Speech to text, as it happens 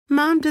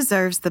Mom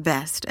deserves the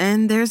best,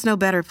 and there's no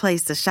better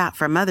place to shop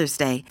for Mother's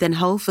Day than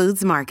Whole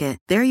Foods Market.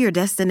 They're your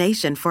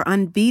destination for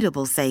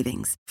unbeatable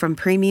savings, from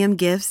premium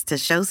gifts to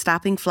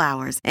show-stopping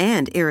flowers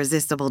and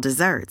irresistible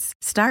desserts.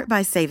 Start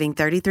by saving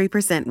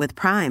 33% with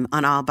Prime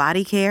on all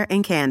body care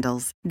and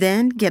candles.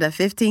 Then get a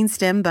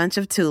 15-stem bunch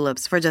of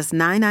tulips for just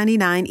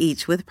 $9.99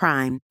 each with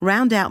Prime.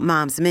 Round out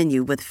Mom's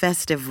menu with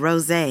festive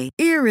rosé,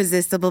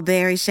 irresistible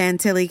berry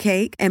chantilly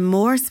cake, and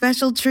more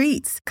special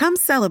treats. Come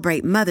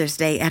celebrate Mother's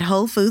Day at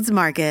Whole Foods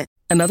Market.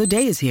 Another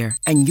day is here,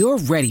 and you're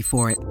ready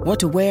for it. What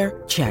to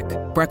wear? Check.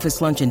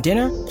 Breakfast, lunch, and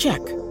dinner? Check.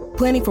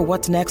 Planning for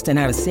what's next and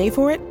how to save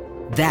for it?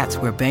 That's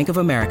where Bank of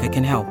America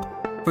can help.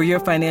 For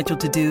your financial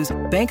to-dos,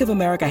 Bank of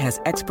America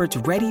has experts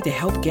ready to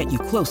help get you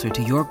closer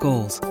to your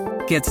goals.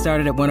 Get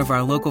started at one of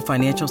our local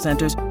financial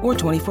centers or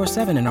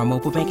 24/7 in our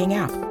mobile banking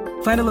app.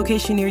 Find a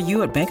location near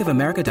you at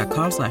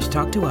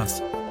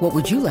bankofamerica.com/talktous. What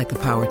would you like the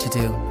power to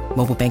do?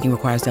 Mobile banking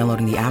requires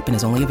downloading the app and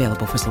is only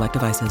available for select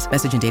devices.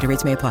 Message and data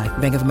rates may apply.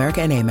 Bank of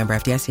America N.A., member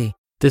FDIC.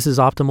 This is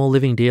Optimal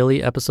Living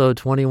Daily, episode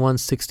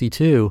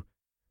 2162,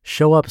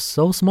 Show Up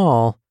So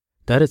Small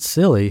That It's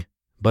Silly,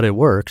 But It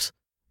Works,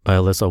 by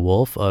Alyssa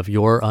Wolf of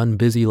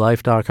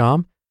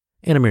YourUnbusyLife.com.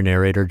 And I'm your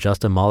narrator,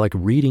 Justin Malik,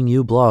 reading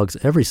you blogs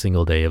every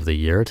single day of the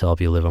year to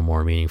help you live a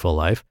more meaningful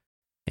life.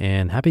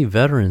 And happy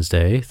Veterans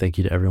Day. Thank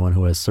you to everyone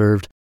who has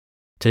served.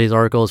 Today's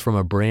article is from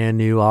a brand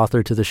new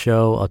author to the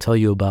show. I'll tell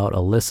you about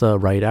Alyssa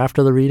right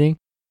after the reading.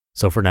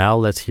 So for now,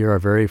 let's hear our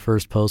very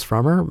first post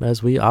from her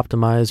as we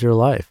optimize your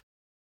life.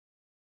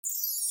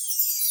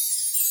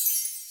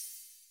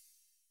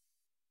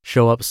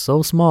 Show Up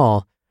So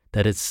Small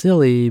That It's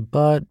Silly,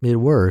 But It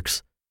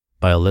Works,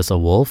 by Alyssa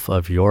Wolf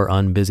of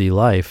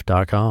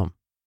YourUnbusyLife.com.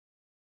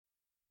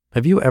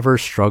 Have you ever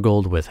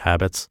struggled with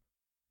habits?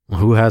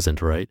 Who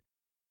hasn't, right?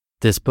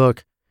 This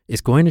book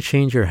is going to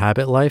change your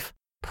habit life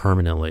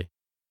permanently.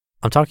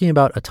 I'm talking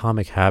about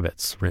Atomic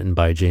Habits, written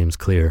by James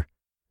Clear.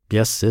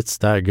 Yes, it's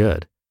that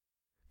good.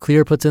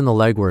 Clear puts in the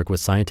legwork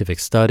with scientific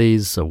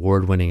studies,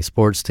 award-winning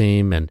sports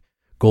team, and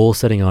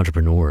goal-setting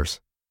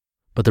entrepreneurs.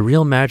 But the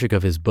real magic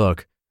of his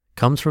book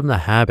comes from the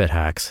habit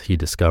hacks he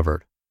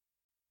discovered.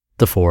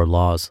 The 4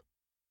 laws.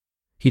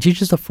 He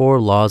teaches the 4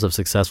 laws of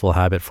successful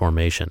habit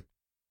formation.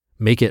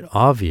 Make it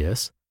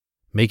obvious,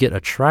 make it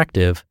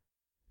attractive,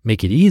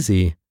 make it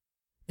easy,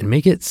 and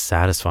make it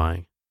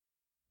satisfying.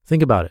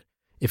 Think about it.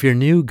 If your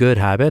new good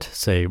habit,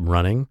 say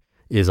running,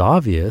 is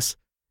obvious,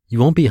 you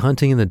won't be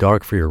hunting in the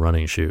dark for your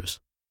running shoes.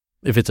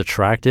 If it's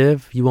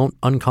attractive, you won't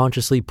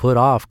unconsciously put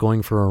off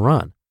going for a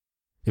run.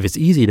 If it's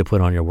easy to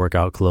put on your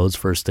workout clothes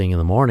first thing in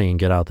the morning and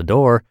get out the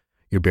door,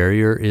 your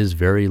barrier is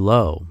very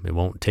low. It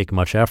won't take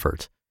much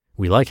effort.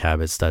 We like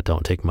habits that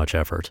don't take much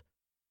effort.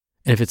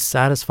 And if it's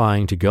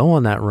satisfying to go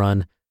on that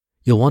run,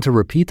 you'll want to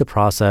repeat the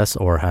process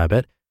or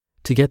habit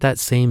to get that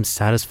same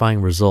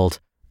satisfying result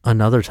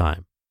another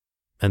time.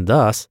 And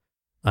thus,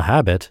 a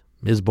habit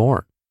is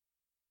born.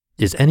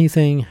 Is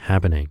anything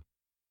happening?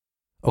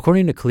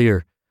 According to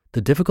Clear,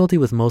 the difficulty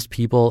with most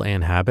people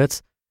and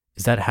habits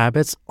is that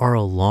habits are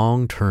a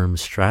long-term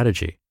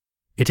strategy.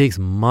 It takes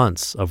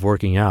months of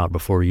working out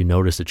before you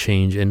notice a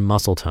change in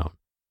muscle tone.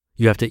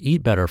 You have to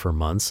eat better for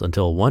months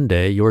until one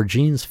day your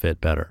jeans fit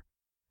better.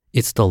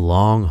 It's the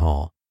long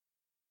haul,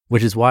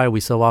 which is why we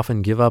so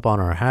often give up on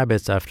our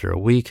habits after a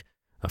week,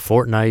 a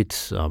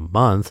fortnight, a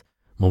month,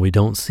 when we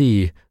don't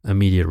see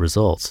immediate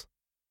results.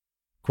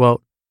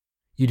 Quote,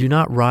 "You do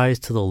not rise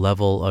to the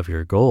level of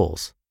your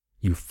goals.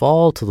 You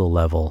fall to the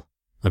level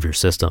of your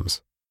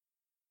systems."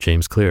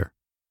 James Clear.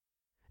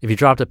 If you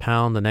dropped a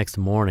pound the next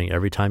morning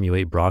every time you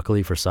ate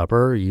broccoli for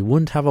supper, you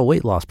wouldn't have a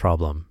weight loss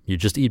problem. You'd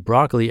just eat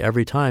broccoli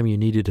every time you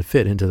needed to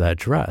fit into that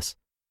dress.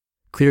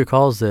 Clear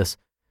calls this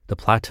the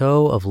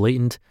plateau of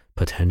latent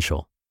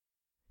potential.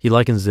 He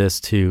likens this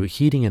to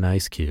heating an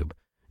ice cube.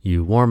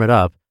 You warm it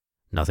up,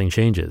 nothing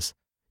changes.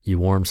 You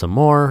warm some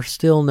more,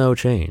 still no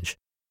change.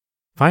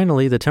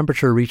 Finally, the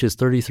temperature reaches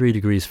 33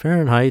 degrees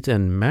Fahrenheit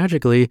and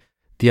magically,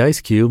 the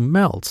ice cube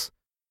melts.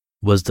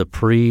 Was the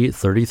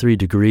pre-33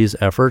 degrees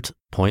effort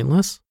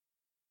pointless?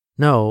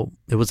 No,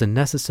 it was a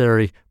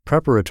necessary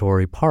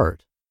preparatory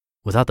part.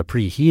 Without the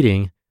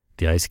preheating,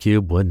 the ice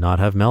cube would not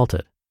have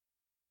melted.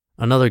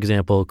 Another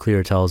example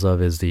Clear tells of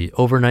is the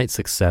overnight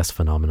success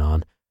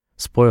phenomenon.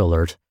 Spoiler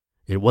alert,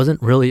 it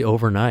wasn't really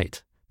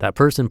overnight. That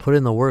person put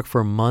in the work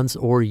for months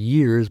or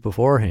years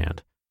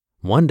beforehand.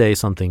 One day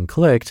something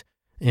clicked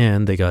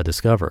and they got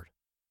discovered.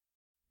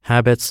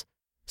 Habits,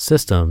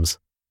 systems,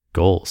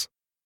 goals.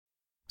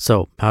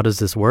 So how does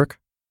this work?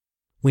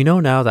 We know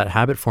now that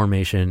habit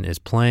formation is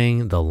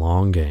playing the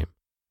long game.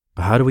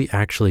 But how do we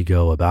actually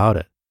go about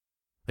it?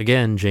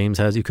 Again, James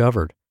has you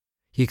covered.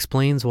 He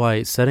explains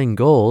why setting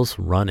goals,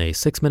 run a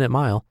 6-minute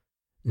mile,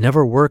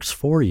 never works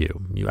for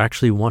you. You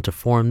actually want to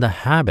form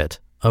the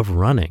habit of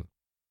running.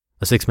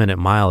 A 6-minute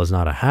mile is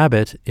not a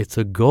habit, it's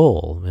a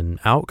goal, an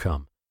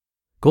outcome.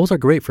 Goals are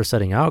great for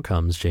setting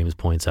outcomes, James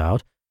points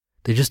out.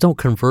 They just don't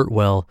convert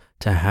well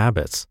to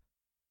habits.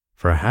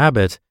 For a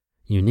habit,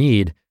 you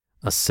need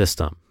a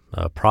system,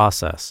 a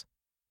process.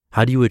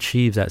 How do you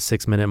achieve that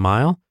 6-minute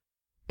mile?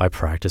 By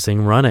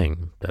practicing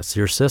running. That's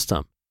your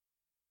system.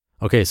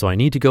 Okay, so I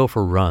need to go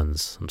for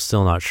runs. I'm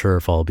still not sure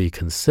if I'll be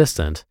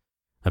consistent.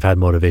 I've had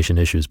motivation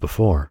issues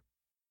before.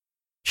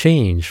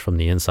 Change from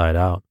the inside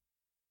out.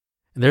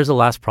 And there's the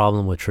last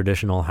problem with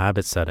traditional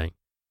habit setting.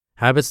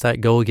 Habits that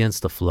go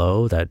against the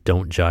flow, that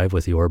don't jive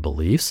with your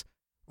beliefs,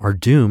 are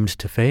doomed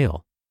to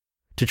fail.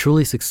 To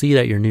truly succeed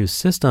at your new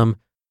system,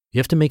 you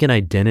have to make an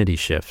identity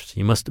shift.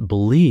 You must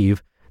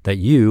believe that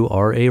you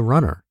are a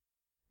runner.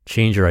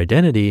 Change your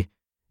identity,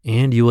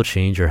 and you will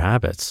change your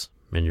habits.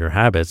 And your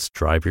habits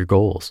drive your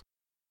goals.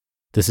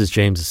 This is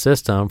James'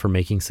 system for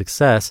making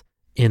success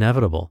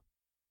inevitable.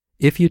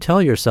 If you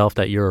tell yourself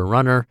that you're a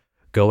runner,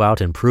 go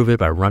out and prove it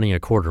by running a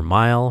quarter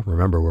mile.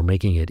 Remember, we're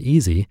making it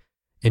easy.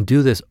 And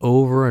do this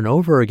over and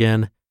over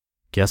again.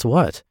 Guess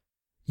what?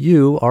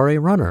 You are a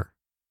runner.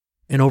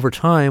 And over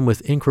time,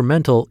 with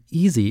incremental,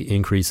 easy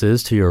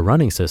increases to your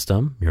running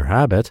system, your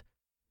habit,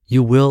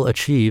 you will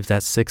achieve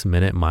that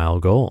 6-minute mile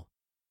goal.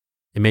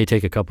 It may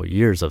take a couple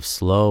years of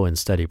slow and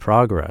steady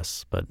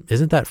progress, but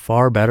isn't that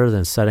far better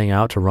than setting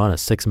out to run a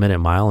 6-minute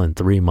mile in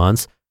 3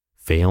 months,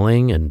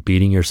 failing and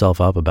beating yourself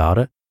up about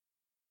it?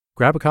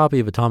 Grab a copy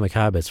of Atomic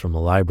Habits from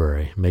the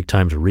library, make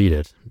time to read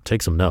it,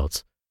 take some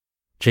notes.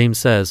 James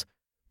says,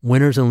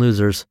 winners and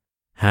losers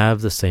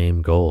have the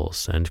same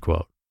goals, end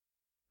quote.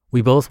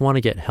 We both want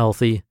to get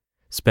healthy,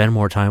 spend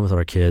more time with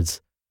our kids,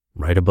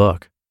 write a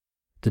book.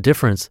 The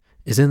difference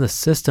is in the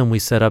system we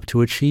set up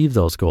to achieve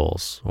those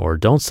goals, or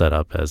don't set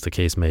up, as the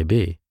case may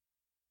be.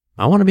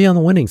 I want to be on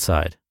the winning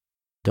side.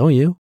 Don't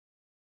you?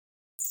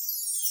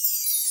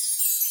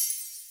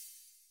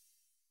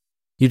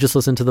 You just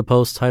listened to the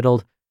post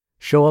titled,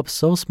 Show Up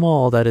So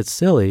Small That It's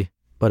Silly,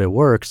 But It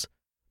Works,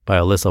 by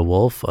Alyssa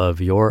Wolf of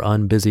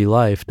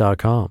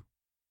YourUnbusyLife.com.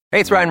 Hey,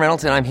 it's Ryan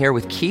Reynolds, and I'm here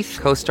with Keith,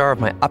 co-star of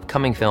my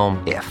upcoming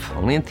film, If,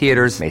 only in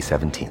theaters May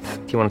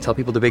 17th. Do you want to tell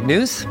people the big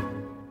news?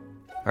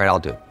 All right, I'll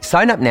do it.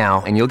 Sign up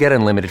now and you'll get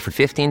unlimited for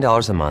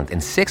 $15 a month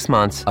and 6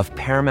 months of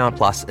Paramount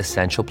Plus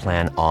Essential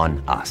Plan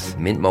on us.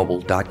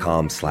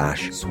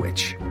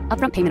 MintMobile.com/switch.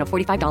 Upfront payment of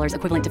 $45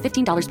 equivalent to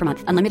 $15 per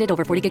month. Unlimited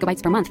over 40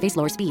 gigabytes per month. Face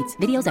lower speeds.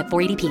 Videos at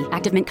 480p.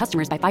 Active Mint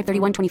customers by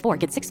 531.24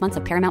 get 6 months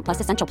of Paramount Plus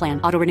Essential Plan.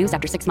 Auto renews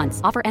after 6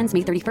 months. Offer ends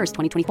May 31st,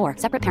 2024.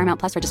 Separate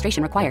Paramount Plus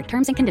registration required.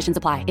 Terms and conditions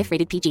apply if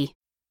rated PG.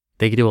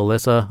 Thank you to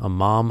Alyssa, a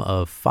mom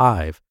of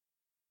 5.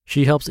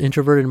 She helps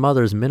introverted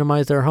mothers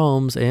minimize their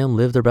homes and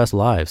live their best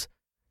lives.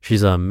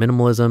 She's a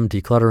minimalism,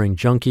 decluttering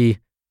junkie,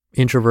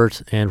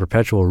 introvert, and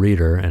perpetual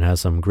reader, and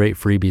has some great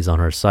freebies on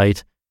her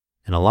site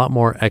and a lot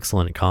more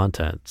excellent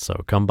content.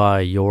 So come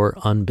by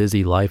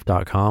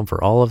YourUnbusyLife.com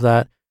for all of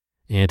that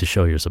and to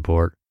show your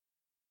support.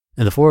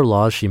 And the 4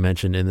 laws she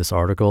mentioned in this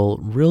article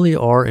really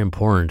are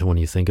important when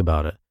you think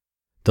about it.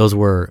 Those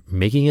were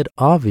making it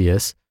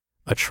obvious,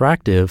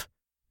 attractive,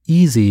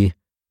 easy,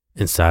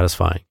 and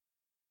satisfying.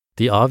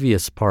 The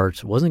obvious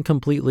part wasn't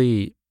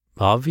completely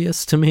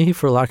obvious to me,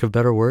 for lack of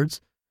better words.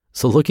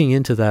 So looking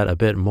into that a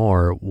bit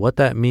more, what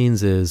that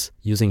means is,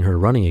 using her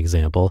running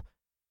example,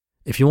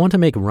 if you want to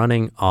make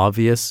running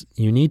obvious,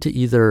 you need to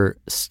either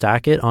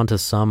stack it onto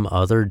some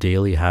other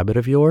daily habit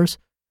of yours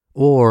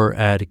or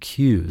add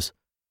cues.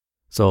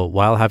 So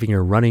while having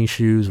your running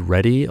shoes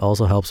ready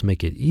also helps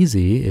make it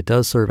easy, it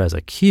does serve as a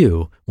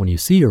cue when you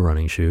see your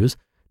running shoes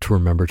to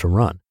remember to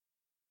run.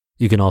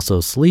 You can also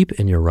sleep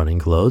in your running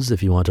clothes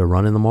if you want to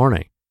run in the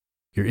morning.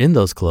 You're in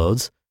those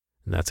clothes,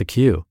 and that's a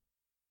cue.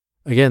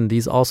 Again,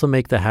 these also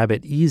make the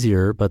habit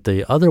easier, but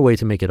the other way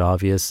to make it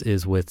obvious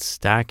is with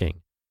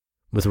stacking.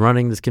 With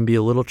running, this can be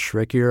a little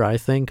trickier, I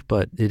think,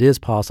 but it is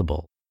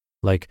possible.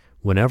 Like,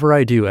 whenever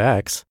I do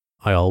X,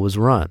 I always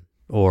run,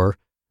 or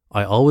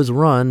I always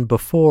run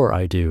before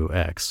I do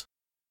X.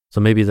 So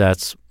maybe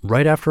that's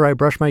right after I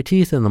brush my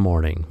teeth in the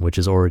morning, which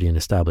is already an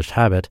established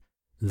habit,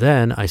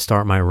 then I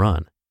start my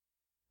run.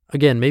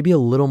 Again, maybe a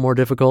little more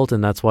difficult,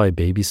 and that's why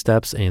baby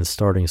steps and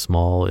starting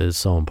small is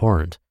so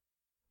important.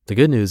 The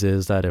good news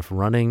is that if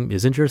running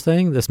isn't your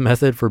thing, this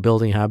method for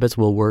building habits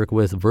will work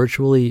with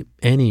virtually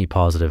any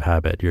positive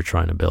habit you're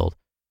trying to build.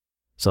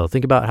 So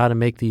think about how to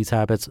make these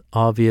habits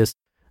obvious,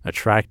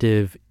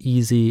 attractive,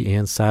 easy,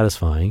 and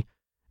satisfying,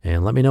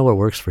 and let me know what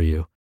works for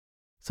you.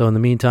 So in the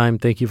meantime,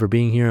 thank you for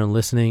being here and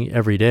listening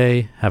every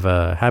day. Have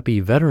a happy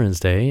Veterans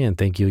Day, and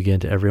thank you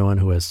again to everyone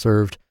who has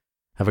served.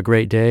 Have a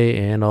great day,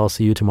 and I'll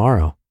see you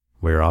tomorrow,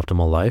 where your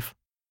optimal life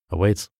awaits.